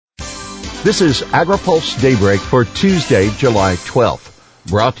This is AgriPulse Daybreak for Tuesday, July 12th,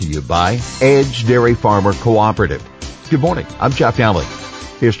 brought to you by Edge Dairy Farmer Cooperative. Good morning. I'm Jeff Alley.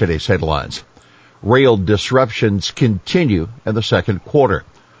 Here's today's headlines. Rail disruptions continue in the second quarter.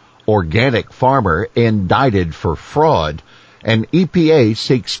 Organic farmer indicted for fraud, and EPA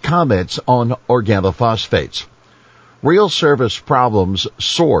seeks comments on organophosphates. Rail service problems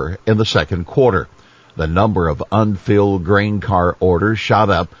soar in the second quarter. The number of unfilled grain car orders shot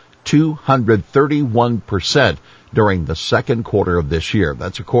up 231% during the second quarter of this year.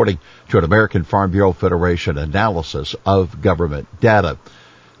 That's according to an American Farm Bureau Federation analysis of government data.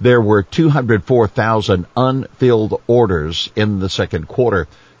 There were 204,000 unfilled orders in the second quarter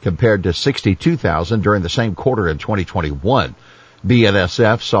compared to 62,000 during the same quarter in 2021.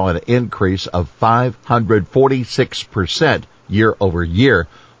 BNSF saw an increase of 546% year over year,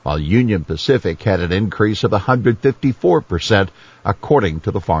 while Union Pacific had an increase of 154%, according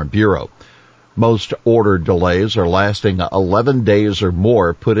to the Farm Bureau. Most order delays are lasting 11 days or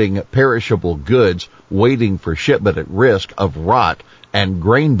more, putting perishable goods waiting for shipment at risk of rot, and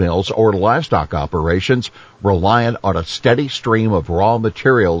grain mills or livestock operations reliant on a steady stream of raw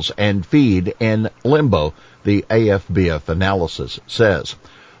materials and feed in limbo, the AFBF analysis says.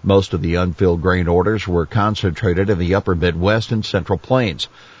 Most of the unfilled grain orders were concentrated in the upper Midwest and Central Plains.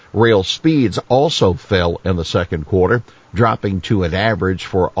 Rail speeds also fell in the second quarter, dropping to an average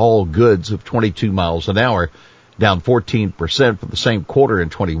for all goods of 22 miles an hour, down 14% from the same quarter in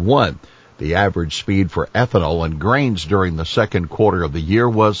 21. The average speed for ethanol and grains during the second quarter of the year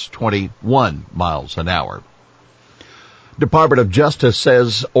was 21 miles an hour. Department of Justice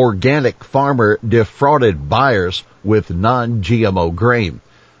says organic farmer defrauded buyers with non-GMO grain.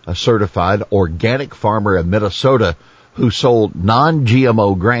 A certified organic farmer in Minnesota who sold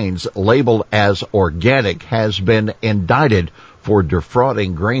non-GMO grains labeled as organic has been indicted for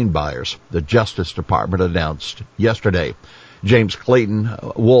defrauding grain buyers, the Justice Department announced yesterday. James Clayton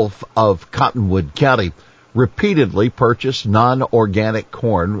Wolf of Cottonwood County repeatedly purchased non-organic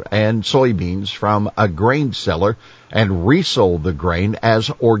corn and soybeans from a grain seller and resold the grain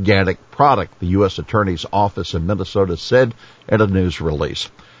as organic product, the U.S. Attorney's Office in Minnesota said in a news release.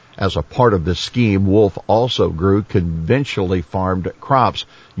 As a part of this scheme, Wolf also grew conventionally farmed crops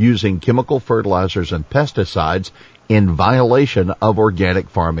using chemical fertilizers and pesticides in violation of organic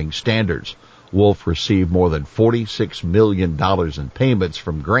farming standards. Wolf received more than $46 million in payments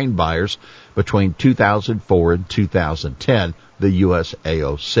from grain buyers between 2004 and 2010, the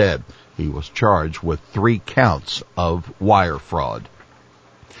USAO said. He was charged with 3 counts of wire fraud.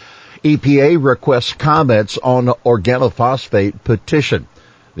 EPA requests comments on organophosphate petition.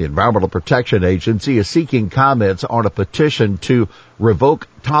 The Environmental Protection Agency is seeking comments on a petition to revoke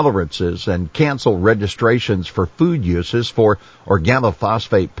tolerances and cancel registrations for food uses for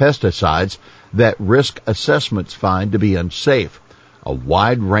organophosphate pesticides that risk assessments find to be unsafe. A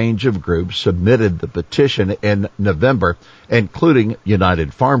wide range of groups submitted the petition in November, including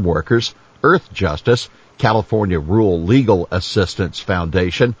United Farm Workers, Earth Justice, California Rural Legal Assistance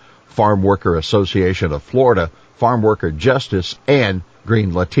Foundation, Farm Worker Association of Florida, Farm Worker Justice, and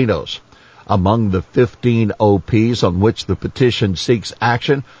Green Latinos. Among the 15 OPs on which the petition seeks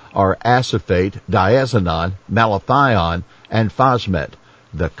action are acephate, diazinon, malathion, and phosmet.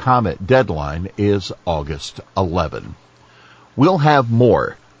 The comment deadline is August 11. We'll have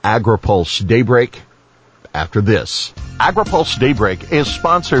more AgriPulse Daybreak after this. AgriPulse Daybreak is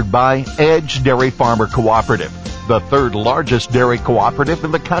sponsored by Edge Dairy Farmer Cooperative, the third largest dairy cooperative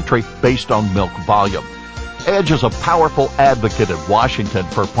in the country based on milk volume. Edge is a powerful advocate in Washington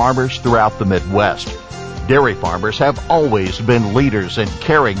for farmers throughout the Midwest. Dairy farmers have always been leaders in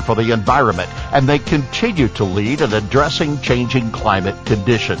caring for the environment, and they continue to lead in addressing changing climate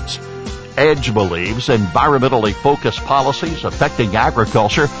conditions. Edge believes environmentally focused policies affecting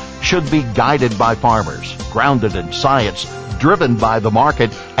agriculture should be guided by farmers, grounded in science, driven by the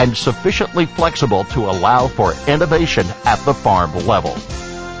market, and sufficiently flexible to allow for innovation at the farm level.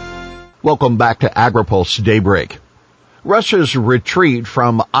 Welcome back to AgriPulse Daybreak. Russia's retreat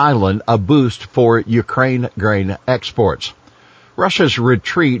from island a boost for Ukraine grain exports. Russia's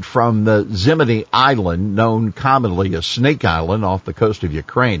retreat from the Zimny Island, known commonly as Snake Island off the coast of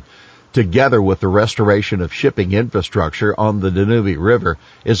Ukraine, together with the restoration of shipping infrastructure on the Danube River,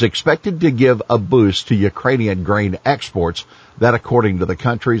 is expected to give a boost to Ukrainian grain exports, that according to the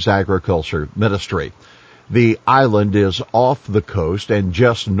country's agriculture ministry. The island is off the coast and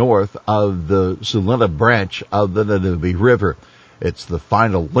just north of the Sulina branch of the Danube River. It's the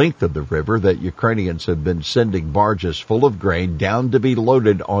final length of the river that Ukrainians have been sending barges full of grain down to be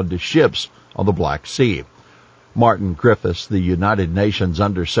loaded onto ships on the Black Sea. Martin Griffiths, the United Nations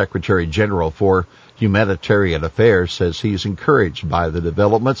Under-Secretary General for Humanitarian Affairs, says he's encouraged by the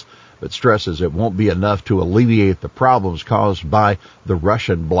developments, but stresses it won't be enough to alleviate the problems caused by the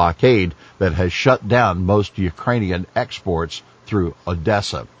Russian blockade that has shut down most Ukrainian exports through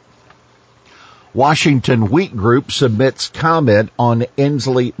Odessa. Washington Wheat Group submits comment on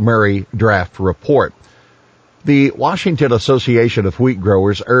Inslee Murray draft report. The Washington Association of Wheat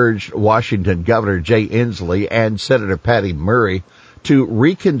Growers urged Washington Governor Jay Inslee and Senator Patty Murray to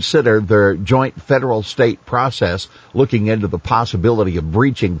reconsider their joint federal-state process looking into the possibility of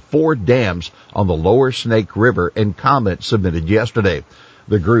breaching 4 dams on the lower Snake River in comment submitted yesterday.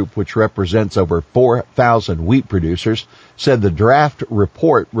 The group, which represents over 4,000 wheat producers, said the draft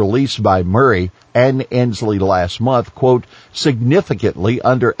report released by Murray and Inslee last month, quote, significantly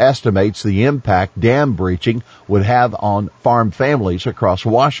underestimates the impact dam breaching would have on farm families across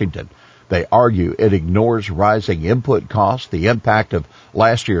Washington. They argue it ignores rising input costs, the impact of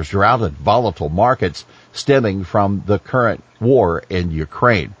last year's drought, and volatile markets stemming from the current war in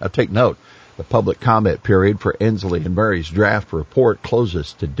Ukraine. Now take note, the public comment period for Inslee and Murray's draft report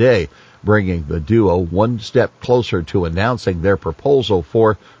closes today, bringing the duo one step closer to announcing their proposal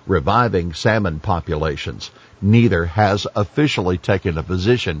for reviving salmon populations. Neither has officially taken a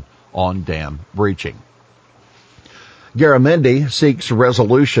position on dam breaching. Garamendi seeks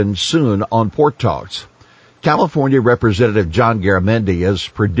resolution soon on port talks. California Representative John Garamendi is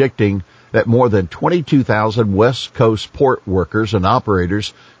predicting that more than 22,000 West Coast port workers and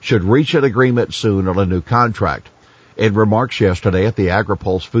operators should reach an agreement soon on a new contract. In remarks yesterday at the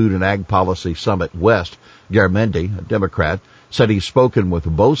AgriPulse Food and Ag Policy Summit West, Garamendi, a Democrat, said he's spoken with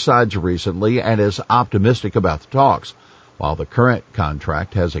both sides recently and is optimistic about the talks. While the current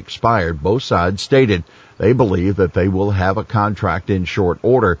contract has expired, both sides stated they believe that they will have a contract in short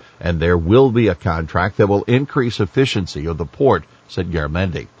order, and there will be a contract that will increase efficiency of the port, said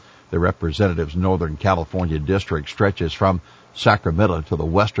Garamendi. The representative's Northern California district stretches from Sacramento to the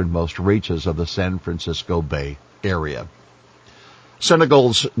westernmost reaches of the San Francisco Bay Area.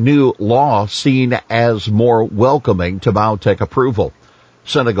 Senegal's new law seen as more welcoming to biotech approval.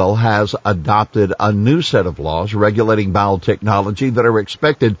 Senegal has adopted a new set of laws regulating biotechnology that are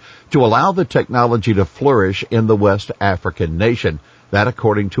expected to allow the technology to flourish in the West African nation. That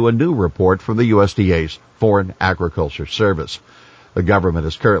according to a new report from the USDA's Foreign Agriculture Service. The government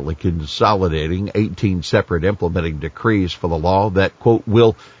is currently consolidating 18 separate implementing decrees for the law that, quote,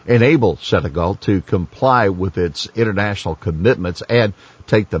 will enable Senegal to comply with its international commitments and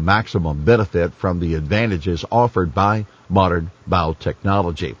take the maximum benefit from the advantages offered by modern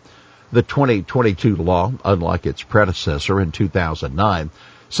biotechnology. The 2022 law, unlike its predecessor in 2009,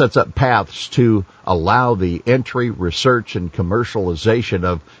 sets up paths to allow the entry, research, and commercialization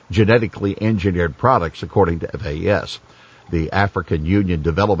of genetically engineered products, according to FAS. The African Union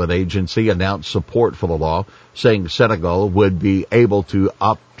Development Agency announced support for the law, saying Senegal would be able to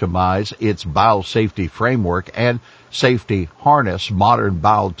optimize its biosafety framework and safety harness modern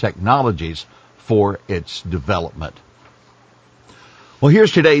biotechnologies for its development. Well,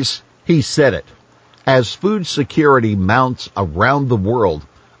 here's today's He Said It. As food security mounts around the world,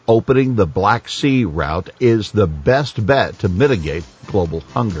 opening the Black Sea route is the best bet to mitigate global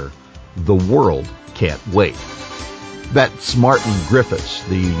hunger. The world can't wait. That's Martin Griffiths,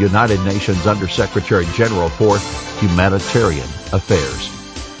 the United Nations Under-Secretary General for Humanitarian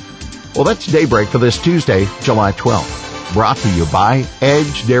Affairs. Well, that's Daybreak for this Tuesday, July 12th. Brought to you by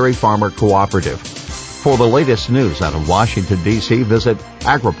Edge Dairy Farmer Cooperative. For the latest news out of Washington, D.C., visit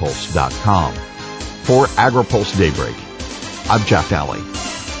agripulse.com. For AgriPulse Daybreak, I'm Jeff Alley.